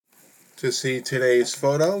To see today's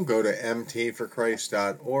photo, go to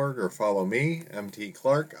mtforchrist.org or follow me, MT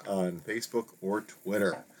Clark, on Facebook or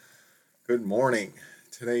Twitter. Good morning.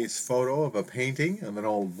 Today's photo of a painting of an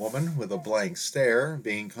old woman with a blank stare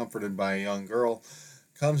being comforted by a young girl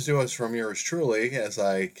comes to us from yours truly as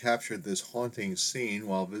I captured this haunting scene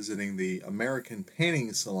while visiting the American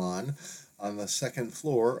Painting Salon on the second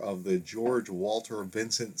floor of the George Walter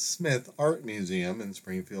Vincent Smith Art Museum in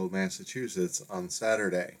Springfield, Massachusetts on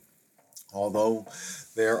Saturday. Although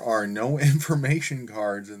there are no information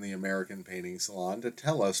cards in the American Painting Salon to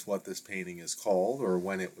tell us what this painting is called or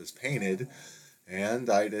when it was painted, and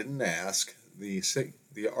I didn't ask, the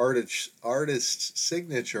artist's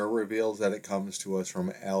signature reveals that it comes to us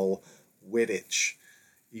from L. Wittich.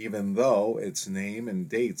 Even though its name and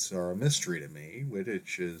dates are a mystery to me,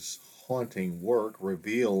 Wittich's haunting work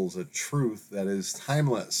reveals a truth that is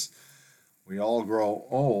timeless. We all grow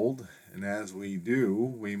old, and as we do,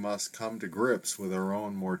 we must come to grips with our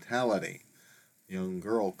own mortality. The young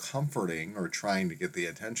girl comforting or trying to get the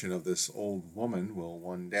attention of this old woman will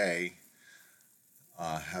one day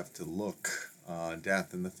have to look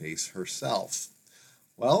death in the face herself.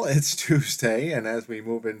 Well, it's Tuesday, and as we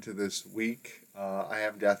move into this week, I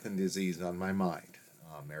have death and disease on my mind.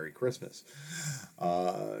 Merry Christmas.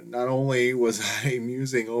 Not only was I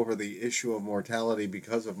musing over the issue of mortality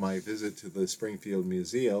because of my visit to the Springfield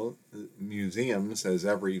museums, as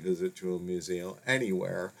every visit to a museum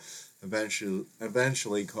anywhere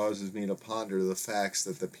eventually causes me to ponder the facts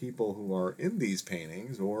that the people who are in these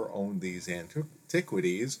paintings or own these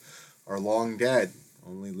antiquities are long dead,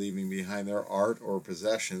 only leaving behind their art or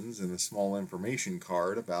possessions and a small information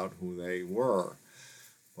card about who they were.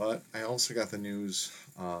 But I also got the news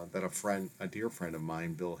that a dear friend of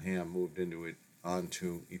mine, Bill Ham, moved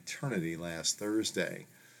onto eternity last Thursday.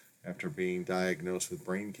 After being diagnosed with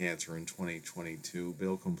brain cancer in 2022,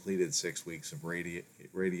 Bill completed 6 weeks of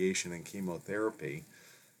radiation and chemotherapy,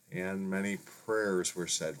 and many prayers were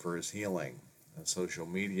said for his healing. A social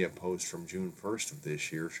media post from June 1st of this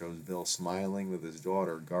year shows Bill smiling with his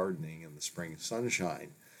daughter gardening in the spring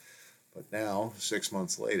sunshine. But now, 6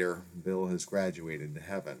 months later, Bill has graduated to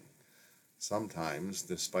heaven. Sometimes,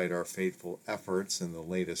 despite our faithful efforts and the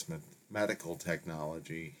latest medical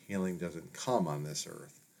technology, healing doesn't come on this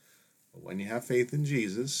earth. But when you have faith in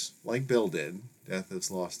Jesus, like Bill did, death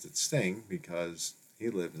has lost its sting because he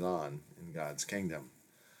lives on in God's kingdom.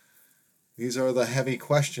 These are the heavy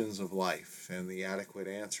questions of life, and the adequate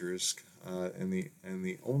answers, and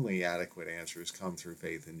the only adequate answers come through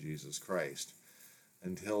faith in Jesus Christ.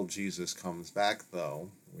 Until Jesus comes back, though,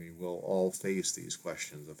 we will all face these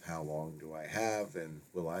questions of how long do I have and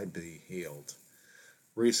will I be healed?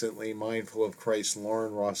 Recently, Mindful of Christ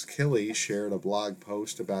Lauren Roskilly shared a blog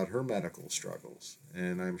post about her medical struggles,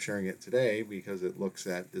 and I'm sharing it today because it looks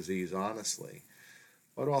at disease honestly,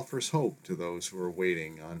 but offers hope to those who are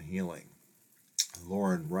waiting on healing.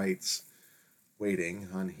 Lauren writes, "Waiting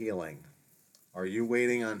on healing. Are you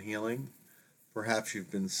waiting on healing? Perhaps you've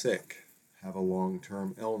been sick, have a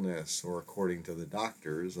long-term illness, or according to the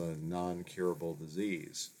doctors, a non-curable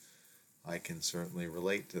disease. I can certainly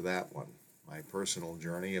relate to that one. My personal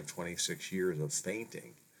journey of 26 years of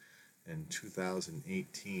fainting. In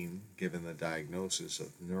 2018, given the diagnosis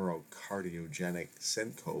of neurocardiogenic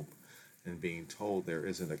syncope and being told there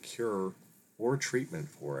isn't a cure or treatment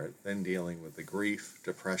for it, then dealing with the grief,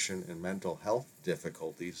 depression, and mental health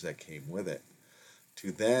difficulties that came with it,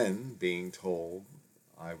 to then being told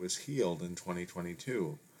I was healed in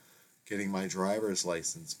 2022, getting my driver's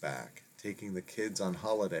license back, taking the kids on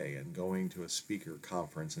holiday and going to a speaker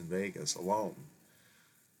conference in Vegas alone.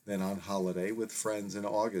 Then on holiday with friends in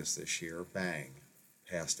August this year, bang,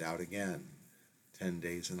 passed out again. 10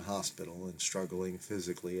 days in hospital and struggling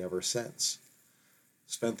physically ever since.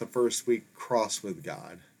 Spent the first week cross with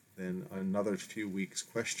God, then another few weeks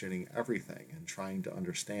questioning everything and trying to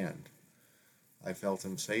understand. I felt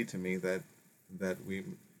him say to me that we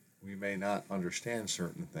may not understand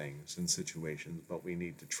certain things and situations, but we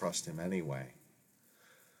need to trust him anyway.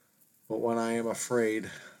 But when I am afraid,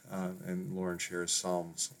 and Lauren shares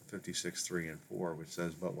Psalms 56, 3 and 4, which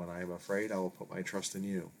says, "But when I am afraid, I will put my trust in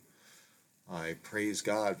you." I praise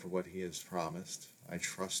God for what he has promised. I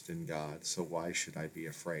trust in God, so why should I be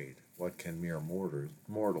afraid? What can mere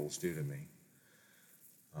mortals do to me?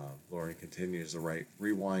 Lauren continues to write,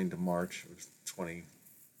 rewind to March of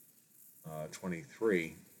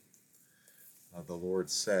 2023. The Lord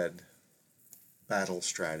said, battle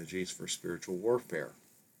strategies for spiritual warfare.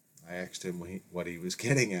 I asked him what he was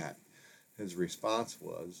getting at. His response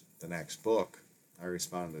was, the next book. I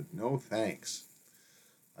responded, no thanks.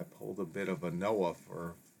 I pulled a bit of a Noah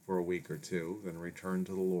for for a week or two, then returned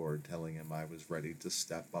to the Lord, telling him I was ready to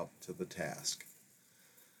step up to the task.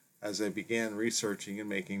 As I began researching and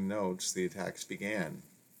making notes, the attacks began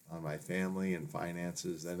on my family and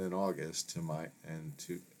finances, then in August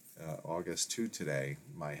to today,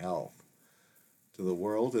 my health. To the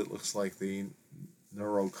world, it looks like the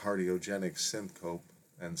neurocardiogenic syncope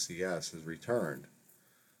NCS has returned.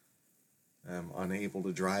 I'm unable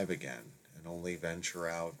to drive again and only venture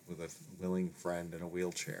out with a willing friend in a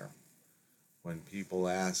wheelchair. When people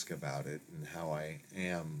ask about it and how I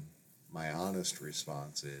am, my honest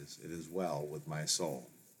response is, it is well with my soul.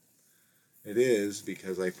 It is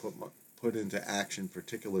because I put into action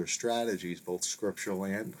particular strategies, both scriptural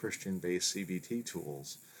and Christian-based CBT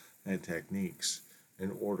tools and techniques, in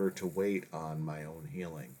order to wait on my own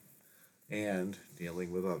healing and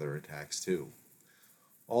dealing with other attacks too,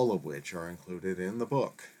 all of which are included in the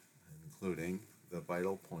book, including the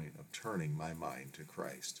vital point of turning my mind to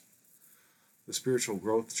Christ. The spiritual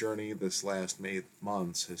growth journey this last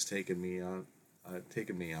months has taken me on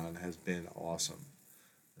has been awesome,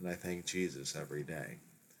 and I thank Jesus every day.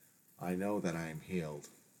 I know that I am healed.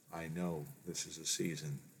 I know this is a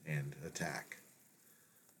season and attack.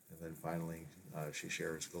 And then finally, she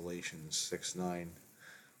shares Galatians 6:9,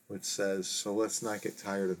 which says, "So let's not get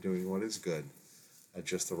tired of doing what is good. At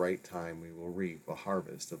just the right time, we will reap a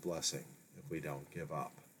harvest of blessing if we don't give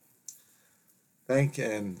up."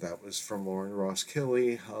 And that was from Lauren Ross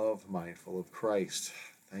Killey of Mindful of Christ.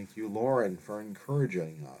 Thank you, Lauren, for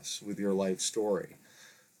encouraging us with your life story,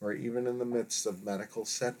 where even in the midst of medical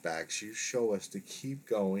setbacks, you show us to keep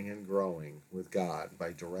going and growing with God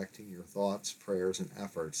by directing your thoughts, prayers, and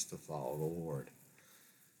efforts to follow the Lord.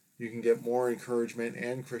 You can get more encouragement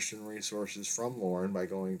and Christian resources from Lauren by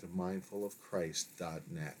going to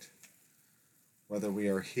mindfulofchrist.net. Whether we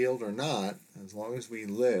are healed or not, as long as we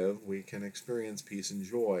live, we can experience peace and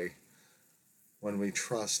joy when we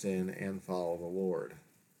trust in and follow the Lord.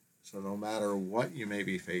 So no matter what you may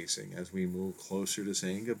be facing as we move closer to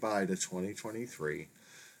saying goodbye to 2023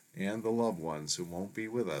 and the loved ones who won't be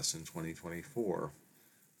with us in 2024,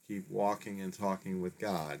 keep walking and talking with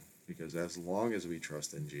God, because as long as we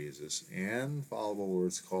trust in Jesus and follow the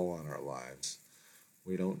Lord's call on our lives,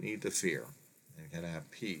 we don't need to fear and can have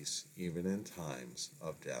peace even in times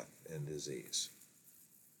of death and disease.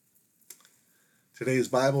 Today's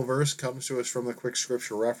Bible verse comes to us from the Quick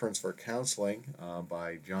Scripture Reference for Counseling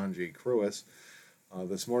by John G. Cruis.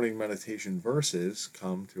 This morning meditation verses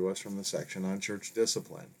come to us from the section on church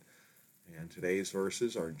discipline. And today's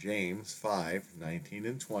verses are James 5:19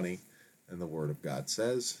 and 20, and the Word of God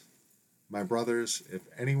says, "My brothers, if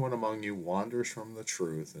anyone among you wanders from the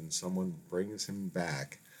truth and someone brings him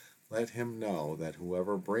back, let him know that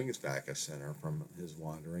whoever brings back a sinner from his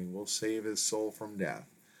wandering will save his soul from death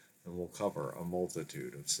and will cover a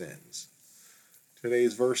multitude of sins."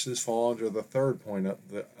 Today's verses fall under the third point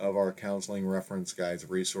of our Counseling Reference Guide's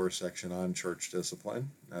resource section on church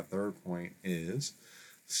discipline. That third point is,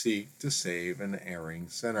 seek to save an erring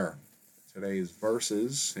sinner. Today's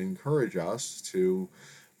verses encourage us to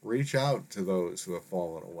reach out to those who have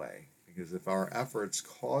fallen away, because if our efforts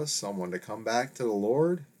cause someone to come back to the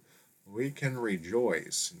Lord, we can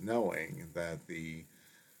rejoice knowing that the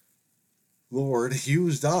Lord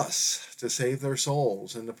used us to save their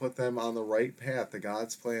souls and to put them on the right path to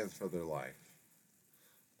God's plans for their life.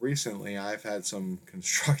 Recently, I've had some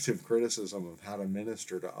constructive criticism of how to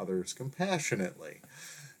minister to others compassionately,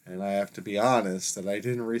 and I have to be honest that I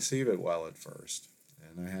didn't receive it well at first,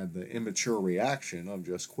 and I had the immature reaction of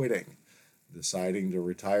just quitting, deciding to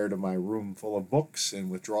retire to my room full of books and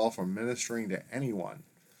withdraw from ministering to anyone.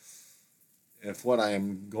 If what I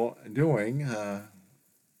am doing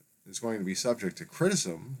is going to be subject to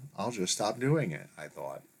criticism, I'll just stop doing it, I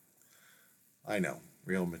thought. I know,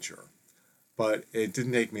 real mature. But it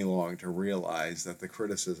didn't take me long to realize that the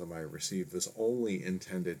criticism I received was only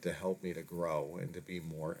intended to help me to grow and to be a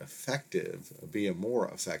more effective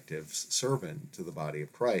servant to the body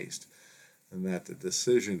of Christ, and that the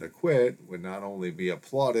decision to quit would not only be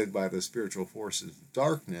applauded by the spiritual forces of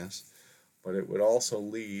darkness, but it would also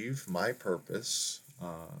leave my purpose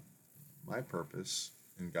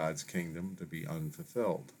in God's kingdom to be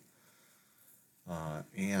unfulfilled,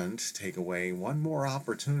 and take away one more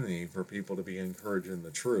opportunity for people to be encouraged in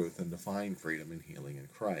the truth and to find freedom and healing in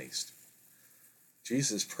Christ.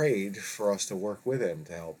 Jesus prayed for us to work with him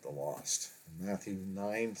to help the lost. In Matthew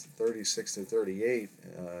 9:36-38,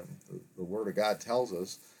 the Word of God tells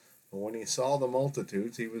us, "But when he saw the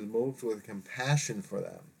multitudes, he was moved with compassion for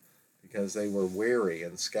them, because they were weary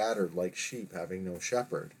and scattered like sheep having no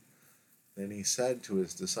shepherd. Then he said to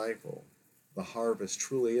his disciple, 'The harvest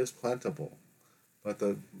truly is plentiful, but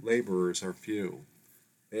the laborers are few.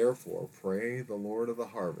 Therefore, pray the Lord of the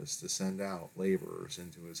harvest to send out laborers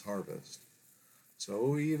into his harvest.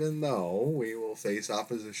 So even though we will face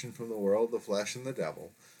opposition from the world, the flesh, and the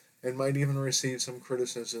devil, and might even receive some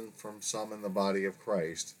criticism from some in the body of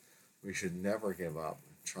Christ, we should never give up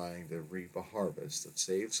trying to reap a harvest of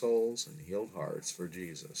saved souls and healed hearts for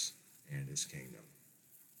Jesus and his kingdom.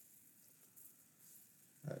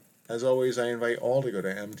 As always, I invite all to go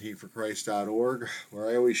to mtforchrist.org, where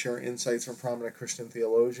I always share insights from prominent Christian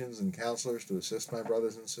theologians and counselors to assist my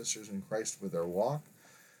brothers and sisters in Christ with their walk.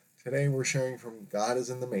 Today we're sharing from God is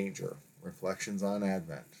in the Manger, Reflections on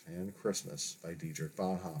Advent and Christmas by Dietrich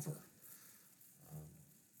Bonhoeffer.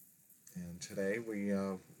 And today we,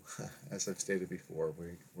 as I've stated before,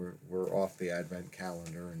 we're off the Advent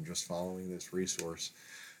calendar and just following this resource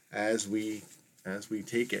as we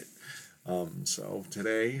take it. So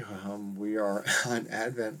today we are on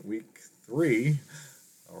Advent week 3,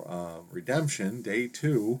 Redemption, day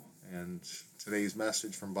 2, and today's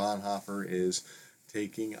message from Bonhoeffer is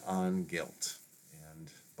Taking on Guilt. And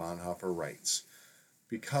Bonhoeffer writes,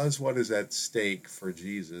 because what is at stake for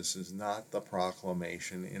Jesus is not the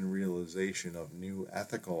proclamation and realization of new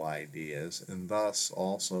ethical ideas, and thus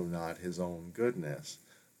also not his own goodness,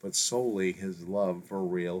 but solely his love for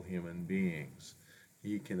real human beings.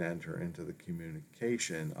 He can enter into the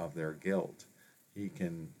communication of their guilt. He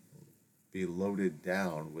can be loaded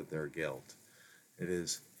down with their guilt. It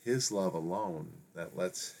is his love alone that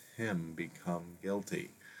lets him become guilty.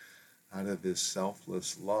 Out of his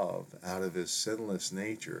selfless love, out of his sinless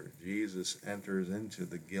nature, Jesus enters into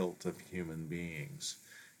the guilt of human beings.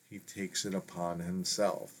 He takes it upon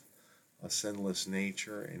himself. A sinless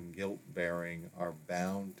nature and guilt-bearing are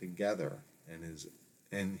bound together and is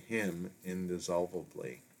in him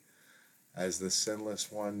indissolubly. As the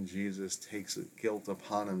sinless one, Jesus takes guilt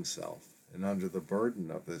upon himself, and under the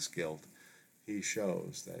burden of this guilt, he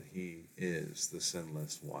shows that he is the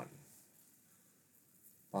sinless one.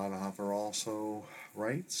 Bonhoeffer also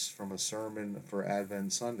writes from a sermon for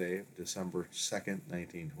Advent Sunday, December 2nd,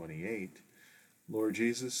 1928, Lord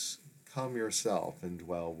Jesus, come yourself and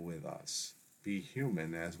dwell with us. Be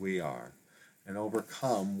human as we are, and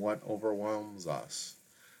overcome what overwhelms us.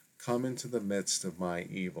 Come into the midst of my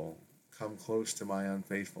evil. Come close to my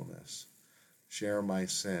unfaithfulness. Share my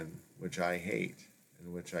sin, which I hate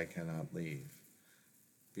and which I cannot leave.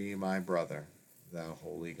 Be my brother, thou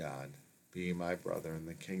holy God. Be my brother in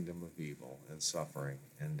the kingdom of evil and suffering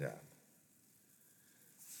and death.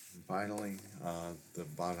 And finally, the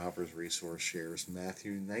Bonhoeffer's resource shares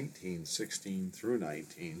Matthew 19:16 through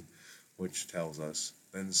 19, which tells us,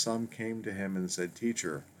 Then some came to him and said,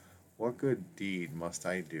 Teacher, what good deed must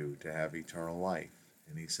I do to have eternal life?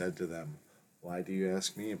 And he said to them, Why do you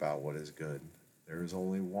ask me about what is good? There is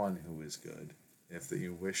only one who is good. If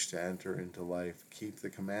you wish to enter into life, keep the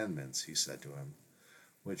commandments, he said to him.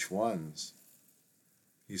 Which ones?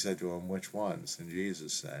 He said to him, Which ones? And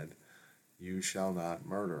Jesus said, You shall not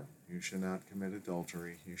murder. You shall not commit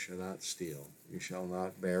adultery. You shall not steal. You shall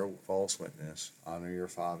not bear false witness. Honor your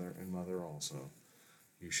father and mother also.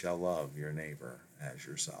 You shall love your neighbor as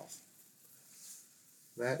yourself.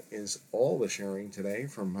 That is all the sharing today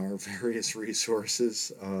from our various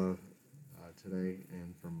resources today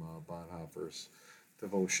and from Bonhoeffer's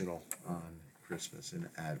devotional on Christmas and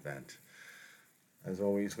Advent. As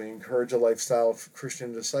always, we encourage a lifestyle of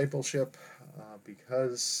Christian discipleship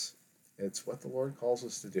because it's what the Lord calls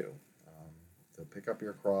us to do, to pick up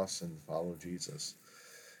your cross and follow Jesus.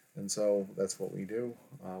 And so that's what we do.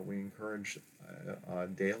 We encourage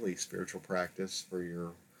daily spiritual practice for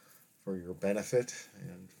your benefit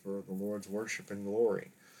and for the Lord's worship and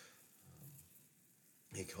glory.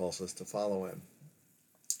 He calls us to follow him,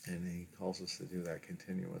 and he calls us to do that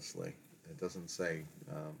continuously. It doesn't say,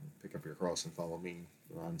 pick up your cross and follow me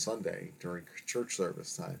on Sunday during church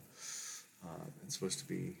service time. It's supposed to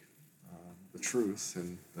be the truth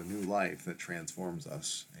and the new life that transforms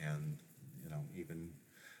us. And,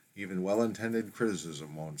 even well-intended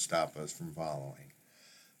criticism won't stop us from following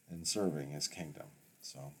and serving his kingdom.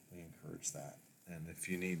 So we encourage that. And if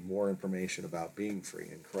you need more information about being free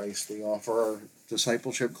in Christ, we offer our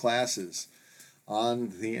discipleship classes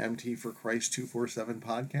on the MT for Christ 247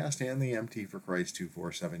 podcast and the MT for Christ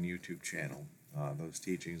 247 YouTube channel. Those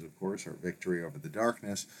teachings, of course, are Victory Over the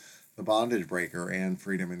Darkness, The Bondage Breaker, and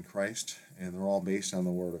Freedom in Christ. And they're all based on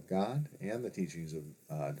the Word of God and the teachings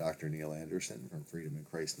of Dr. Neil Anderson from Freedom in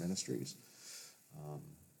Christ Ministries.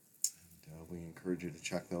 We encourage you to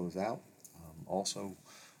check those out. Also,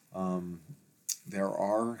 there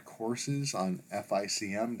are courses on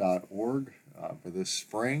ficm.org for this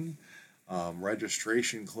spring.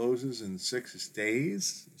 Registration closes in 6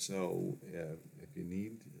 days, so if you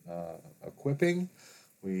need equipping,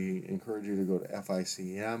 we encourage you to go to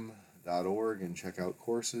ficm.org and check out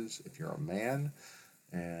courses. If you're a man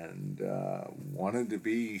and wanted to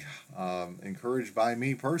be encouraged by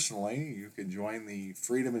me personally, you could join the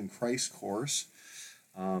Freedom in Christ course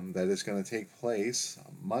that is going to take place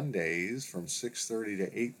Mondays from 6:30 to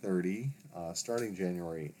 8:30, starting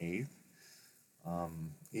January 8th.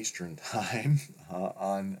 Eastern Time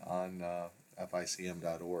on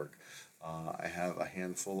ficm.org. I have a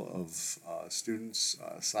handful of students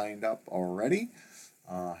signed up already.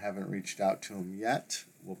 Haven't reached out to them yet.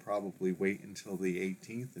 We'll probably wait until the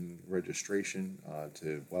 18th in registration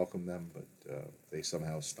to welcome them, but they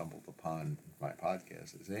somehow stumbled upon my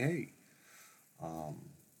podcast. They say, "Hey,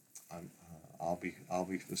 I'll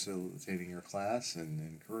be facilitating your class and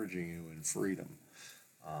encouraging you in freedom."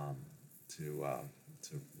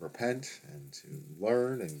 To repent and to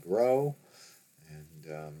learn and grow and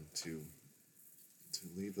to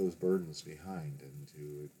leave those burdens behind and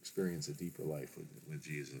to experience a deeper life with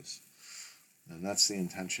Jesus. And that's the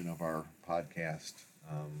intention of our podcast.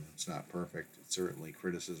 It's not perfect. It's certainly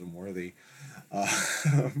criticism worthy,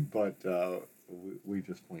 but we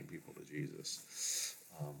just point people to Jesus.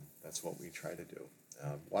 That's what we try to do.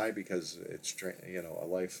 Why? Because it's a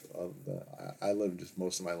life of I lived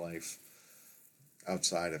most of my life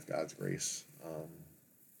outside of God's grace. I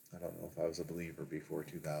don't know if I was a believer before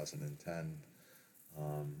 2010.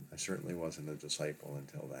 I certainly wasn't a disciple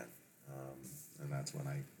until then, and that's when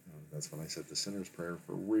I said the sinner's prayer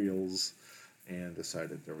for reals, and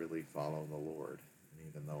decided to really follow the Lord. And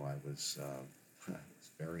even though I was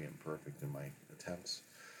very imperfect in my attempts,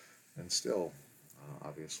 and still,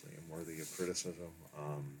 obviously, am worthy of criticism,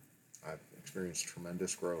 I've experienced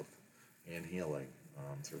tremendous growth and healing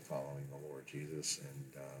through following the Lord Jesus,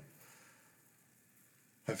 and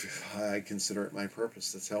I consider it my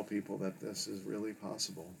purpose to tell people that this is really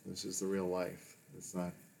possible. This is the real life. It's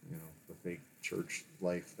not, the fake church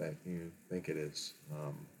life that you think it is.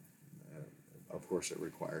 Of course, it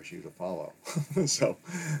requires you to follow. so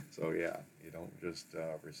yeah, you don't just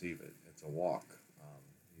receive it. It's a walk.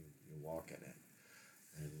 You walk in it,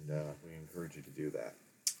 and we encourage you to do that.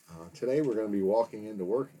 Today we're going to be walking into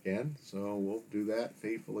work again, so we'll do that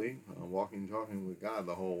faithfully, talking with God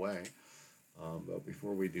the whole way. But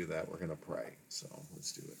before we do that, we're going to pray. So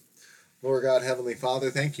let's do it. Lord God, Heavenly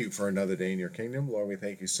Father, thank you for another day in your kingdom. Lord, we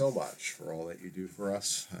thank you so much for all that you do for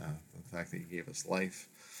us, the fact that you gave us life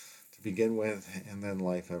to begin with, and then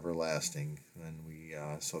life everlasting when we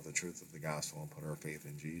saw the truth of the gospel and put our faith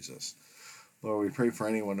in Jesus. Lord, we pray for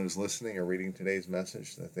anyone who's listening or reading today's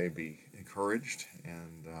message that they be encouraged,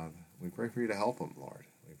 and we pray for you to help them, Lord.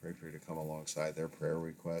 We pray for you to come alongside their prayer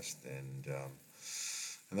request and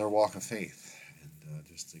their walk of faith, and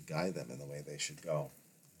just to guide them in the way they should go.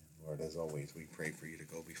 And Lord, as always, we pray for you to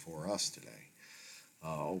go before us today.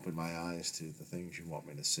 Open my eyes to the things you want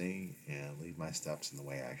me to see, and lead my steps in the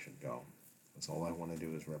way I should go. That's all I want to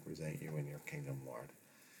do is represent you in your kingdom, Lord,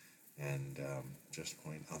 and just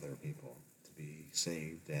point other people to be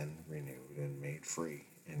saved and renewed and made free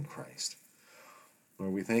in Christ.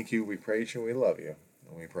 Lord, we thank you, we praise you, we love you,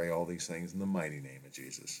 and we pray all these things in the mighty name of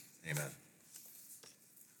Jesus. Amen.